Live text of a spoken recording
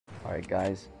Alright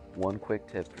guys, one quick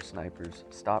tip for snipers,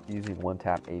 stop using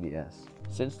one-tap ADS.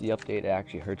 Since the update it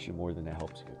actually hurts you more than it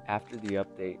helps you. After the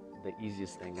update, the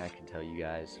easiest thing I can tell you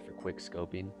guys for quick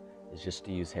scoping is just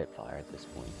to use hipfire at this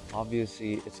point.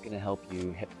 Obviously, it's going to help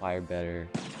you hipfire better.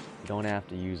 You don't have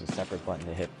to use a separate button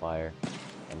to hipfire.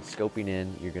 And scoping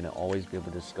in, you're going to always be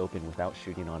able to scope in without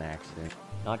shooting on accident.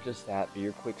 Not just that, but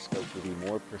your quick scope will be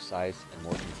more precise and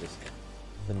more consistent.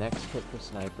 The next tip for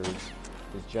snipers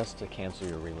is just to cancel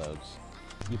your reloads.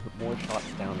 You put more shots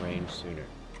downrange sooner.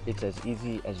 It's as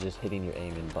easy as just hitting your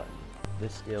aim in button.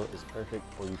 This skill is perfect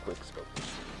for you quick scopers.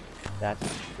 That's it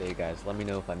for today guys. Let me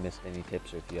know if I missed any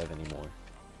tips or if you have any more.